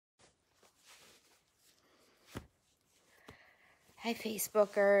Hi,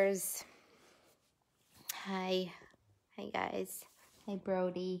 Facebookers. Hi. Hi, guys. Hi,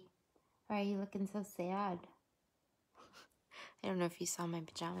 Brody. Why are you looking so sad? I don't know if you saw my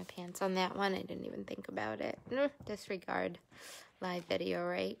pajama pants on that one. I didn't even think about it. Disregard live video,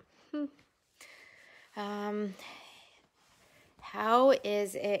 right? How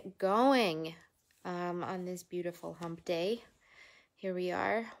is it going on this beautiful hump day? Here we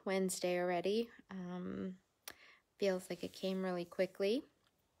are, Wednesday already. Feels like it came really quickly.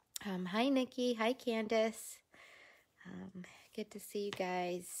 Hi, Nikki. Hi, Candace. Good to see you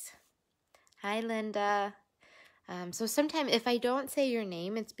guys. Hi, Linda. So sometimes if I don't say your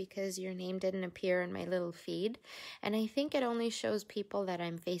name, it's because your name didn't appear in my little feed. And I think it only shows people that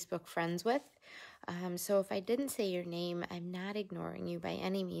I'm Facebook friends with. So if I didn't say your name, I'm not ignoring you by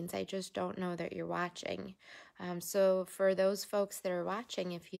any means. I just don't know that you're watching. So for those folks that are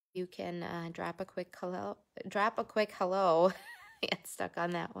watching, if you can drop a quick hello, I got stuck on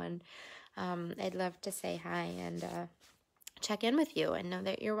that one. I'd love to say hi and check in with you and know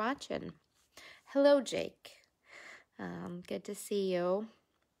that you're watching. Hello, Jake. Good to see you.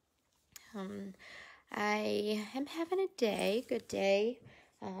 I am having a good day.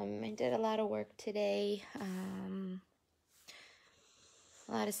 I did a lot of work today.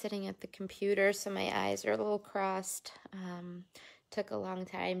 A lot of sitting at the computer, so my eyes are a little crossed. Took a long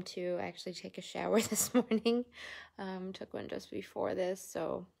time to actually take a shower this morning. Took one just before this,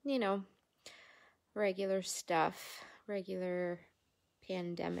 so, you know, regular stuff, regular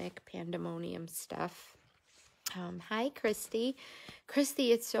pandemonium stuff. Hi, Christy.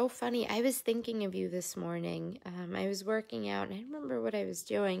 Christy, it's so funny. I was thinking of you this morning. I was working out, and I don't remember what I was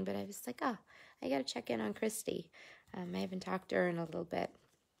doing, but I was like, oh, I got to check in on Christy. I haven't talked to her in a little bit.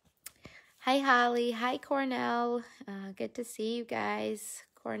 Hi, Holly. Hi, Cornell. Good to see you guys.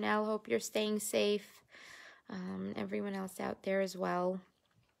 Cornell, hope you're staying safe. Everyone else out there as well.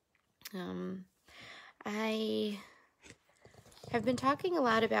 I have been talking a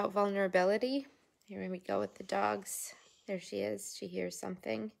lot about vulnerability. Here we go with the dogs. There she is. She hears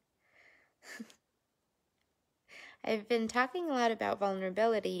something. I've been talking a lot about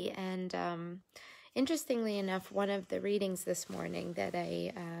vulnerability, and interestingly enough, one of the readings this morning that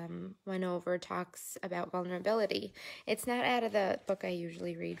I went over talks about vulnerability. It's not out of the book I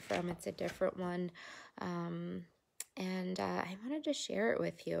usually read from. It's a different one, and I wanted to share it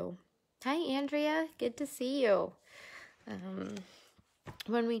with you. Hi, Andrea. Good to see you.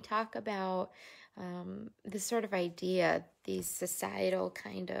 When we talk about this sort of idea, these societal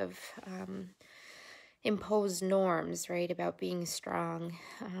kind of imposed norms, right, about being strong,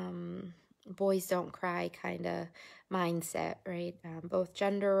 boys don't cry kind of mindset, right, both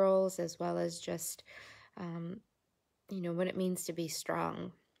gender roles as well as just, you know, what it means to be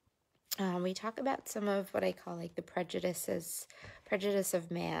strong. We talk about some of what I call like the prejudice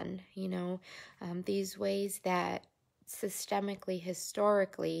of man, you know, these ways that systemically,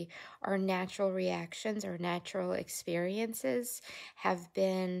 historically, our natural reactions, our natural experiences have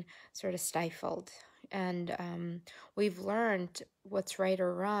been sort of stifled. And we've learned what's right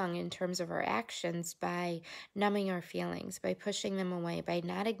or wrong in terms of our actions by numbing our feelings, by pushing them away, by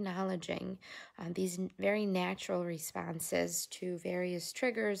not acknowledging these very natural responses to various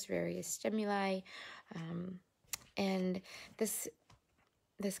triggers, various stimuli. And this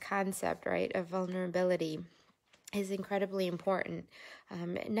concept, right, of vulnerability is incredibly important,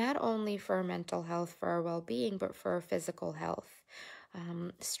 not only for our mental health, for our well-being, but for our physical health.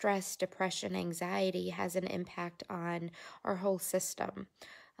 Stress, depression, anxiety has an impact on our whole system.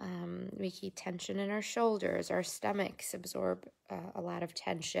 We keep tension in our shoulders, our stomachs absorb a lot of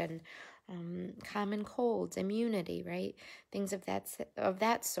tension, common colds, immunity, right? Things of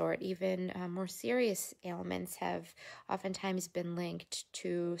that sort. Even more serious ailments have oftentimes been linked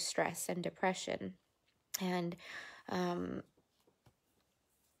to stress and depression. And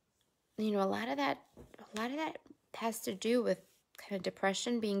you know, a lot of that has to do with kind of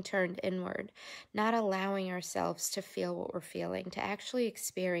depression being turned inward, not allowing ourselves to feel what we're feeling, to actually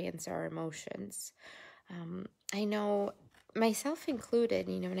experience our emotions. I know, myself included,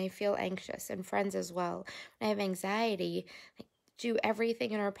 you know, when I feel anxious, and friends as well, when I have anxiety, I do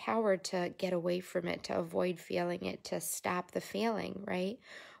everything in our power to get away from it, to avoid feeling it, to stop the feeling, right?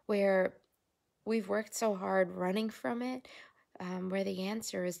 Where we've worked so hard running from it, where the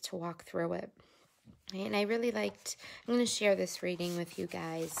answer is to walk through it. And I really liked, I'm going to share this reading with you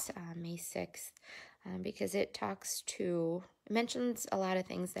guys, May 6th, because it mentions a lot of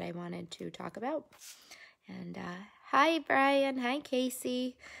things that I wanted to talk about. And hi, Brian. Hi,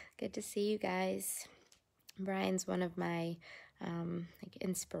 Casey. Good to see you guys. Brian's one of my like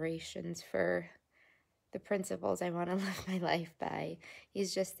inspirations for the principles I want to live my life by.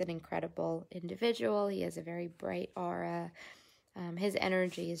 He's just an incredible individual. He has a very bright aura. His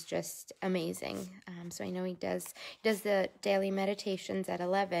energy is just amazing. So I know he does the daily meditations at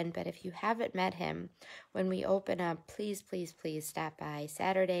 11, but if you haven't met him, when we open up, please, please, please stop by.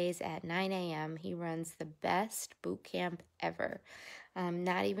 Saturdays at 9 a.m. He runs the best boot camp ever.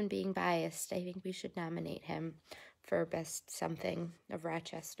 Not even being biased, I think we should nominate him for best something of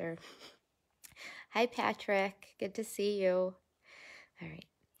Rochester. Hi, Patrick. Good to see you. All right.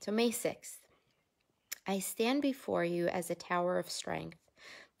 So May 6th. I stand before you as a tower of strength,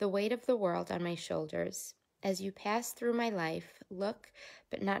 the weight of the world on my shoulders. As you pass through my life, look,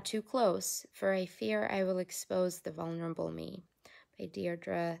 but not too close, for I fear I will expose the vulnerable me. By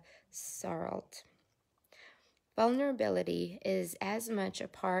Deirdre Sarlt. Vulnerability is as much a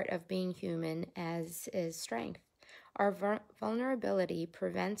part of being human as is strength. Our vulnerability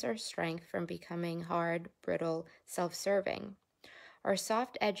prevents our strength from becoming hard, brittle, self-serving. Our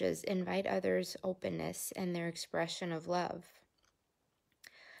soft edges invite others' openness and their expression of love.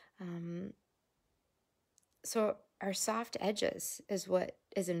 So our soft edges is what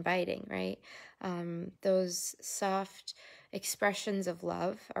is inviting, right? Those soft expressions of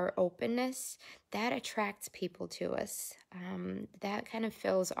love, our openness, that attracts people to us. That kind of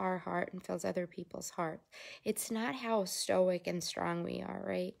fills our heart and fills other people's heart. It's not how stoic and strong we are,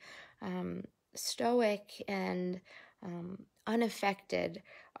 right? Stoic and unaffected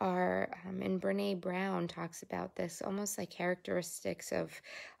are, and Brene Brown talks about this, almost like characteristics of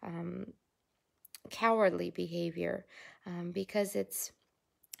cowardly behavior, because it's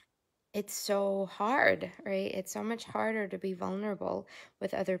so hard, right? It's so much harder to be vulnerable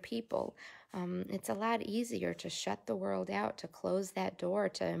with other people. It's a lot easier to shut the world out, to close that door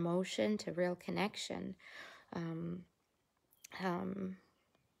to emotion, to real connection.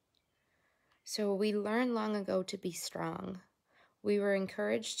 So we learned long ago to be strong. We were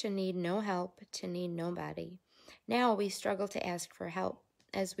encouraged to need no help, to need nobody. Now we struggle to ask for help.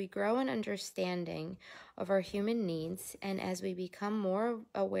 As we grow in understanding of our human needs and as we become more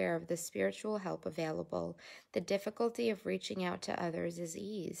aware of the spiritual help available, the difficulty of reaching out to others is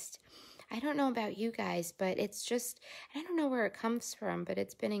eased. I don't know about you guys, but it's just, I don't know where it comes from, but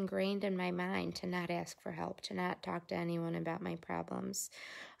it's been ingrained in my mind to not ask for help, to not talk to anyone about my problems,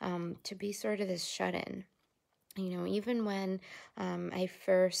 to be sort of this shut-in. You know, even when I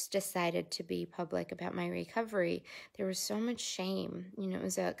first decided to be public about my recovery, there was so much shame. You know, it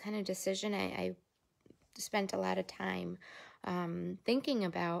was a kind of decision I spent a lot of time thinking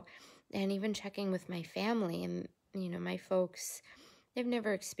about, and even checking with my family. And, you know, my folks, they've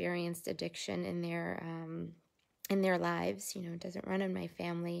never experienced addiction in their lives. You know, it doesn't run in my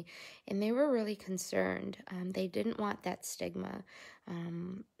family. And they were really concerned. They didn't want that stigma.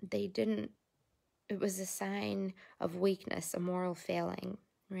 It was a sign of weakness, a moral failing,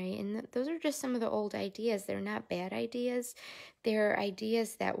 right? And those are just some of the old ideas. They're not bad ideas. They're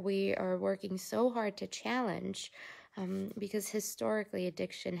ideas that we are working so hard to challenge, because historically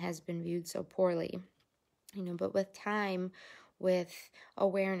addiction has been viewed so poorly. You know, but with time, with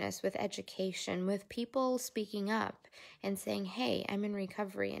awareness, with education, with people speaking up and saying, hey, I'm in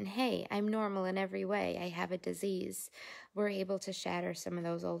recovery, and hey, I'm normal in every way, I have a disease, we're able to shatter some of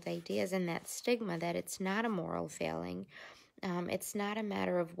those old ideas and that stigma that it's not a moral failing. It's not a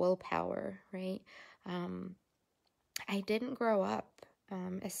matter of willpower, right? I didn't grow up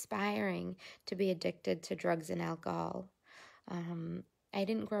aspiring to be addicted to drugs and alcohol. I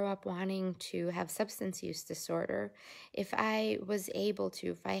didn't grow up wanting to have substance use disorder. If I was able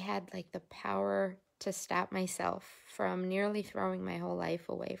to, if I had like the power to stop myself from nearly throwing my whole life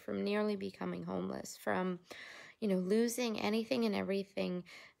away, from nearly becoming homeless, from, you know, losing anything and everything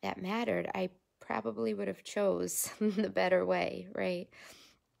that mattered, I probably would have chose the better way, right?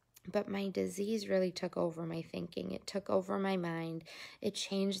 But my disease really took over my thinking. It took over my mind. It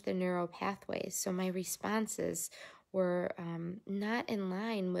changed the neural pathways. So my responses were not in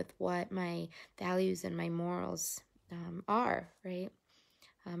line with what my values and my morals are, right?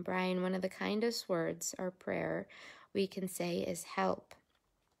 Brian, one of the kindest words or prayer we can say is help.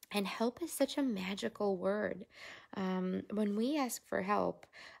 And help is such a magical word. When we ask for help,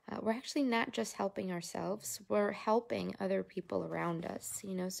 we're actually not just helping ourselves, we're helping other people around us.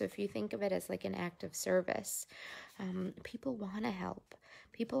 You know, so if you think of it as like an act of service, people want to help.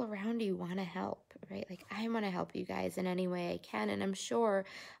 People around you want to help, right? Like, I want to help you guys in any way I can. And I'm sure,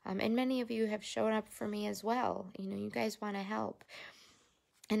 and many of you have shown up for me as well. You know, you guys want to help.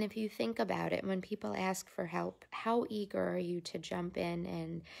 And if you think about it, when people ask for help, how eager are you to jump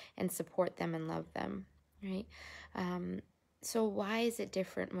in and support them and love them, right? So why is it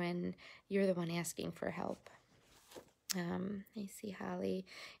different when you're the one asking for help? I see Holly.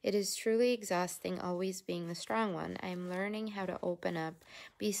 It is truly exhausting always being the strong one. I'm learning how to open up,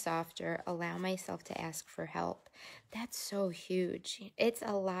 be softer, allow myself to ask for help. That's so huge. It's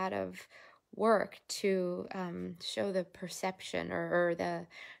a lot of work to show the perception or the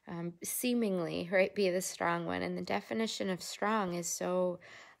seemingly, right, be the strong one. And the definition of strong is so,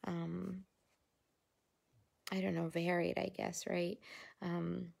 I don't know, varied, I guess, right?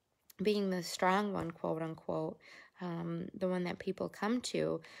 Being the strong one, quote unquote, the one that people come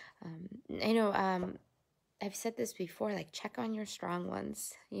to. I know I've said this before, like check on your strong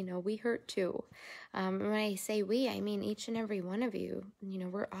ones. We hurt too. When I say we, I mean each and every one of you.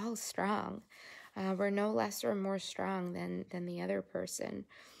 We're all strong. We're no less or more strong than the other person.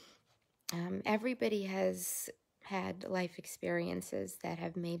 Everybody has had life experiences that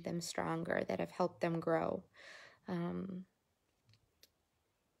have made them stronger, that have helped them grow.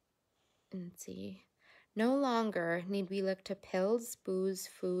 Let's see. No longer need we look to pills, booze,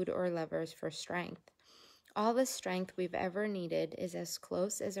 food, or lovers for strength. All the strength we've ever needed is as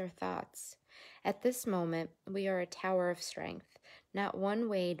close as our thoughts. At this moment, we are a tower of strength, not one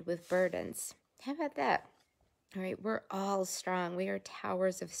weighed with burdens. How about that? All right, we're all strong. We are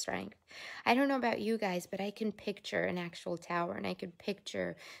towers of strength. I don't know about you guys, but I can picture an actual tower, and I can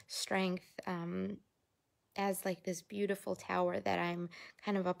picture strength as like this beautiful tower that I'm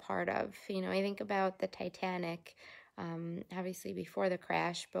kind of a part of. I think about the Titanic, obviously before the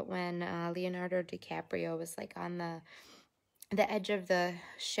crash, but when Leonardo DiCaprio was like on the edge of the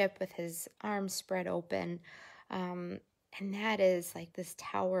ship with his arms spread open, and that is like this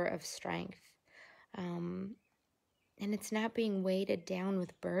tower of strength. And it's not being weighted down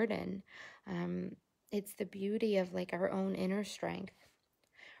with burden. It's the beauty of like our own inner strength.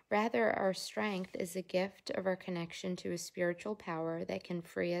 Rather, our strength is a gift of our connection to a spiritual power that can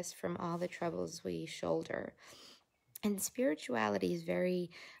free us from all the troubles we shoulder. And spirituality is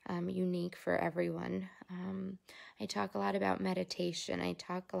very unique for everyone. I talk a lot about meditation. I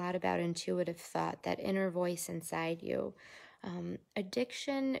talk a lot about intuitive thought, that inner voice inside you.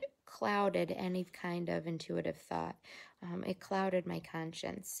 Addiction clouded any kind of intuitive thought. It clouded my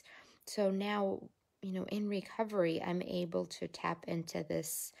conscience. So now, in recovery, I'm able to tap into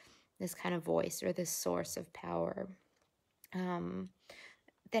this kind of voice or this source of power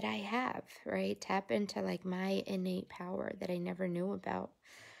that I have, right? Tap into like my innate power that I never knew about.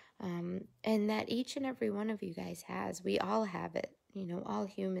 And that each and every one of you guys has. We all have it. All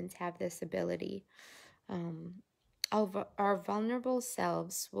humans have this ability. Our vulnerable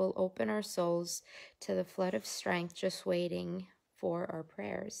selves will open our souls to the flood of strength just waiting for our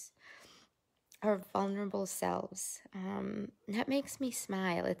prayers. Our vulnerable selves. That makes me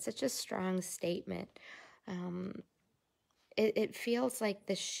smile. It's such a strong statement. It feels like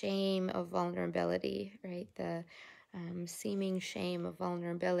the shame of vulnerability, right? The seeming shame of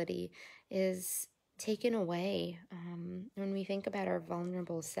vulnerability is taken away when we think about our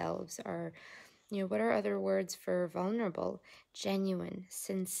vulnerable selves. What are other words for vulnerable? Genuine,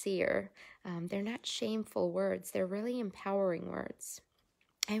 sincere. They're not shameful words. They're really empowering words.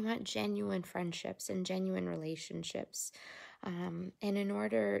 I want genuine friendships and genuine relationships. And in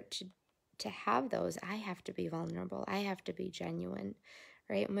order to have those, I have to be vulnerable. I have to be genuine,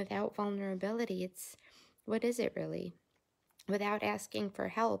 right? And without vulnerability, what is it really? Without asking for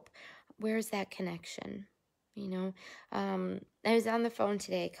help, where's that connection? I was on the phone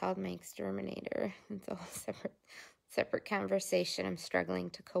today, called my exterminator. It's a whole separate conversation I'm struggling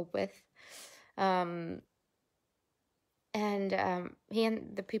to cope with. And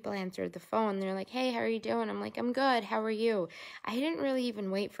the people answered the phone. They're like, "Hey, how are you doing?" I'm like, "I'm good. How are you?" I didn't really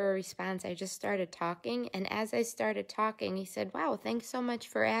even wait for a response. I just started talking. And as I started talking, he said, "Wow, thanks so much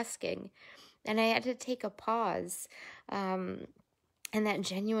for asking." And I had to take a pause. And that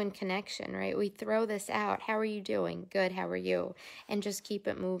genuine connection, right? We throw this out. How are you doing? Good. How are you? And just keep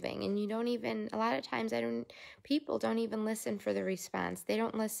it moving. And a lot of times people don't even listen for the response. They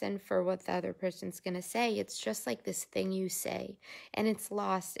don't listen for what the other person's going to say. It's just like this thing you say. And it's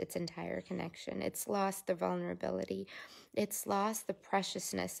lost its entire connection. It's lost the vulnerability. It's lost the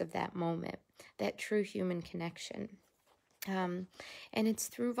preciousness of that moment, that true human connection. And it's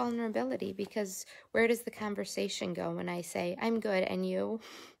through vulnerability, because where does the conversation go when I say, "I'm good, and you?"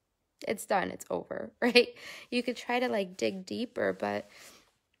 It's done. It's over, right? You could try to like dig deeper, but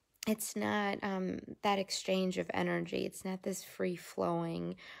it's not that exchange of energy. It's not this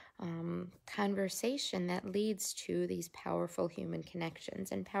free-flowing conversation that leads to these powerful human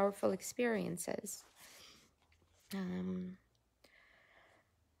connections and powerful experiences.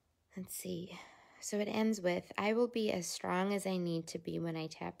 Let's see. So it ends with, I will be as strong as I need to be when I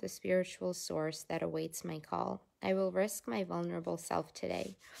tap the spiritual source that awaits my call. I will risk my vulnerable self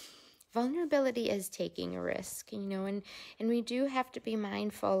today. Vulnerability is taking a risk, and we do have to be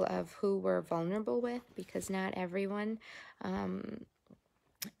mindful of who we're vulnerable with, because not everyone um,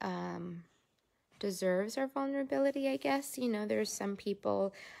 deserves our vulnerability, I guess. There's some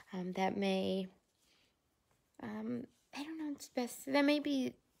people that may, I don't know, it's best, that may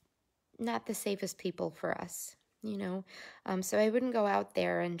be not the safest people for us, so I wouldn't go out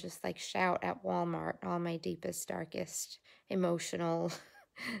there and just like shout at Walmart all my deepest, darkest emotional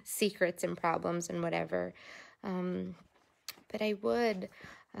secrets and problems and whatever. But I would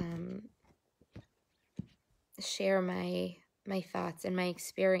share my thoughts and my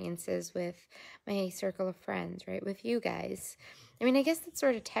experiences with my circle of friends, right? With you guys. I mean, I guess that's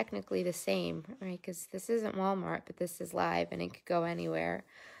sort of technically the same, right? Because this isn't Walmart, but this is live and it could go anywhere.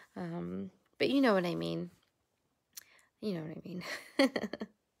 But you know what I mean. You know what I mean.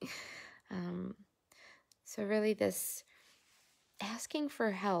 So really this asking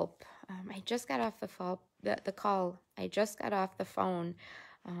for help. I just got off the call. I just got off the phone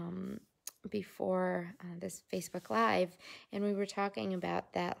before this Facebook Live, and we were talking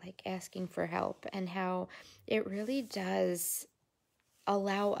about that, like asking for help, and how it really does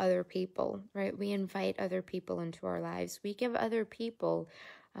allow other people, right? We invite other people into our lives. We give other people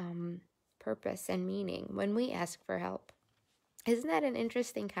purpose and meaning when we ask for help. Isn't that an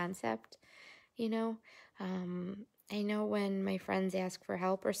interesting concept? I know when my friends ask for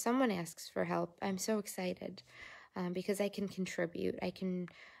help or someone asks for help, I'm so excited because I can contribute. I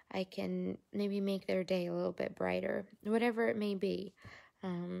can maybe make their day a little bit brighter, whatever it may be.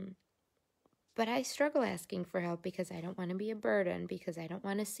 But I struggle asking for help because I don't want to be a burden, because I don't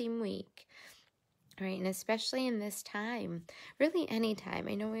want to seem weak, right? And especially in this time, really any time.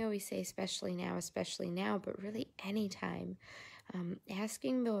 I know we always say especially now, but really any time.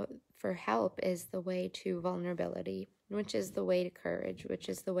 Asking for help is the way to vulnerability, which is the way to courage, which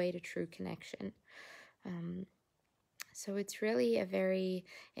is the way to true connection. So it's really a very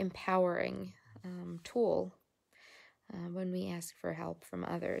empowering tool when we ask for help from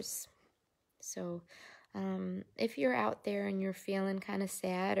others. So if you're out there and you're feeling kind of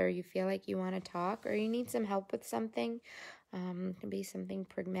sad, or you feel like you want to talk, or you need some help with something, it could be something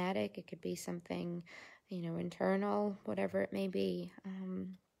pragmatic, it could be something internal, whatever it may be.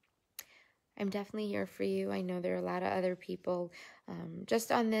 I'm definitely here for you. I know there are a lot of other people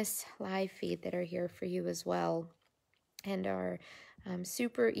just on this live feed that are here for you as well, and are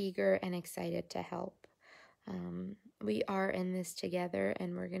super eager and excited to help. We are in this together,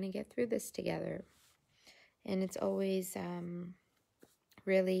 and we're going to get through this together. And it's always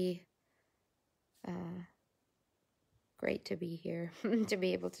really great to be here, to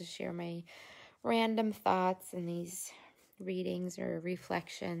be able to share my random thoughts in these readings or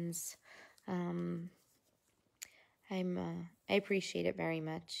reflections. I appreciate it very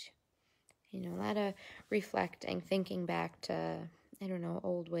much. A lot of reflecting, thinking back to, I don't know,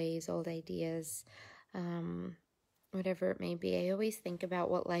 old ways, old ideas, whatever it may be. I always think about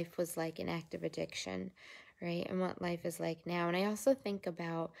what life was like in active addiction, right? And what life is like now. And I also think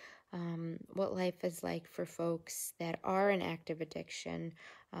about what life is like for folks that are in active addiction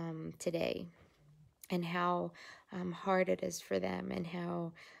today, and how hard it is for them, and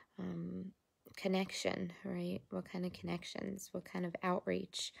how connection, right? What kind of connections, what kind of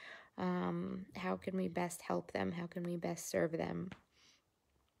outreach, how can we best help them? How can we best serve them?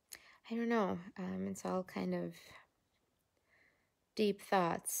 I don't know. It's all kind of deep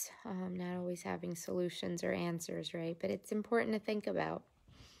thoughts, not always having solutions or answers, right? But it's important to think about.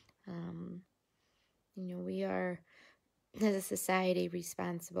 We are, as a society,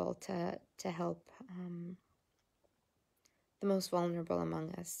 responsible to help the most vulnerable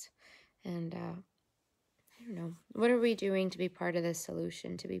among us. And I don't know, what are we doing to be part of the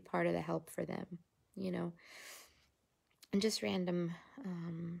solution, to be part of the help for them, And just random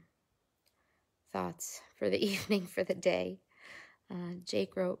thoughts for the evening, for the day.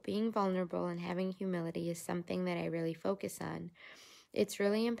 Jake wrote, being vulnerable and having humility is something that I really focus on. It's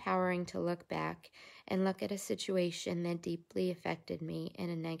really empowering to look back and look at a situation that deeply affected me in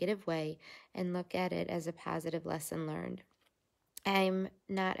a negative way and look at it as a positive lesson learned. I'm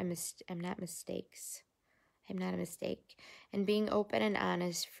not a mistake. I'm not a mistake. And being open and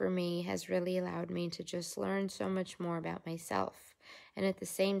honest for me has really allowed me to just learn so much more about myself. And at the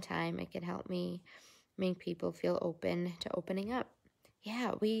same time, it can help me make people feel open to opening up.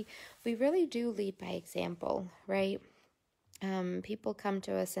 Yeah, we really do lead by example, right? People come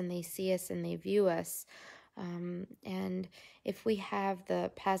to us and they see us and they view us And if we have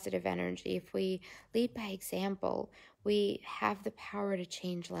the positive energy, if we lead by example, we have the power to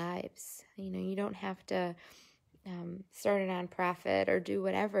change lives. You don't have to start a nonprofit or do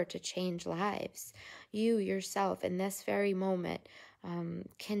whatever to change lives. You yourself in this very moment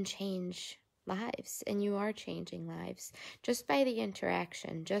can change lives, and you are changing lives just by the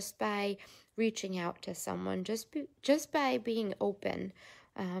interaction, just by reaching out to someone, just by being open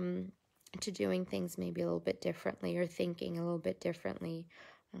to doing things maybe a little bit differently or thinking a little bit differently.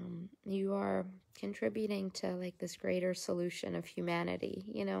 You are contributing to like this greater solution of humanity.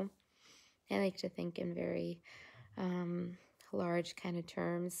 I like to think in very large kind of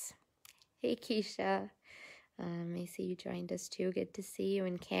terms. Hey, Keisha. I see you joined us too. Good to see you.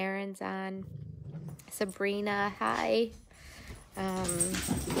 And Karen's on. Sabrina, hi.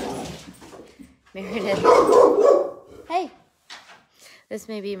 Meredith. Hey. This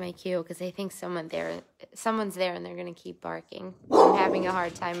may be my cue because I think someone's there and they're going to keep barking. I'm having a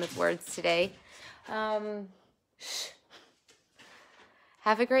hard time with words today. Have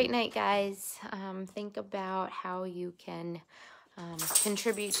a great night, guys. Think about how you can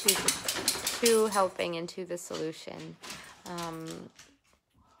contribute to helping and to the solution. I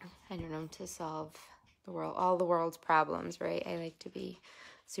don't know, to solve all the world's problems, right? I like to be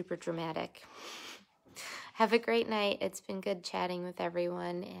super dramatic. Have a great night. It's been good chatting with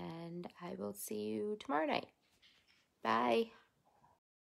everyone, and I will see you tomorrow night. Bye.